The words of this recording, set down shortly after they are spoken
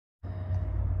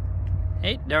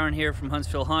Hey, Darren here from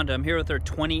Huntsville Honda. I'm here with our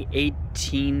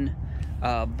 2018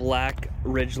 Black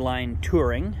Ridgeline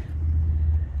Touring.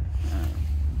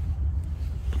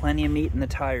 Plenty of meat in the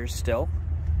tires still.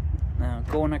 Now,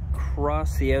 going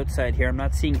across the outside here, I'm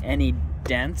not seeing any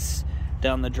dents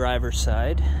down the driver's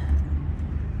side.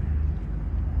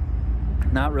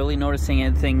 Not really noticing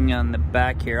anything on the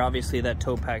back here. Obviously that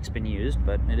tow pack's been used,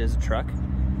 but it is a truck.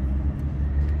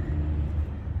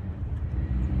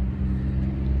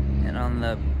 And on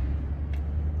the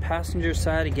passenger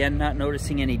side, again, not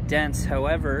noticing any dents.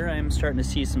 However, I'm starting to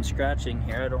see some scratching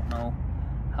here. I don't know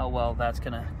how well that's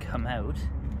gonna come out.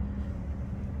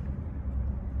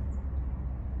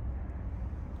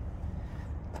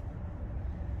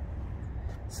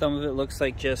 Some of it looks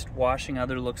like just washing,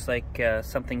 other looks like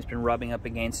something's been rubbing up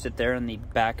against it there in the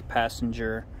back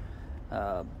passenger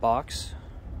box.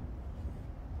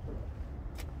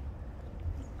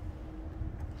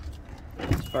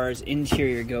 As far as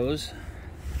interior goes,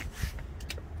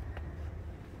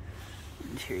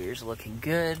 interior's looking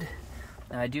good.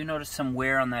 Now, I do notice some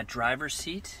wear on that driver's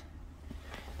seat.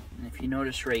 And if you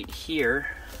notice right here,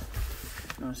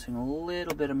 noticing a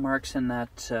little bit of marks in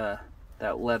that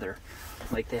that leather,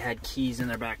 like they had keys in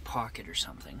their back pocket or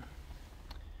something.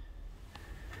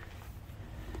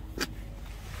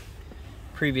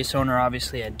 Previous owner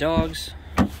obviously had dogs.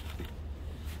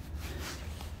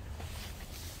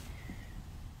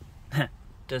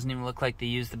 Doesn't even look like they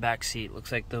used the back seat.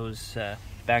 Looks like those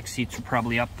back seats were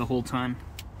probably up the whole time.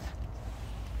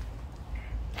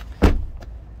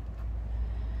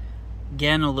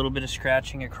 Again, a little bit of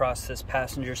scratching across this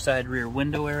passenger side rear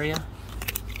window area.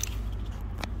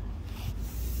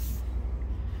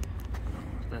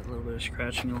 That little bit of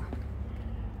scratching will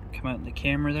come out in the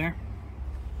camera there.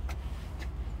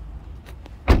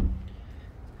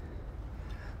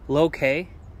 Low K.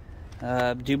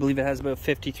 I do believe it has about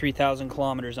 53,000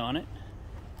 kilometers on it.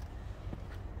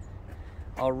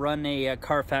 I'll run a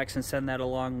Carfax and send that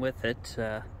along with it.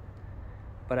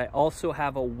 But I also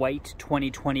have a white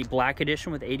 2020 Black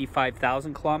Edition with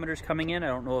 85,000 kilometers coming in. I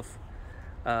don't know if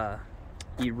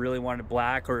you really wanted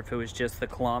black or if it was just the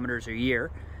kilometers or year.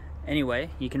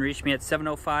 Anyway, you can reach me at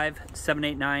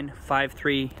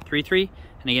 705-789-5333.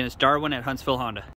 And again, it's Darwin at Huntsville Honda.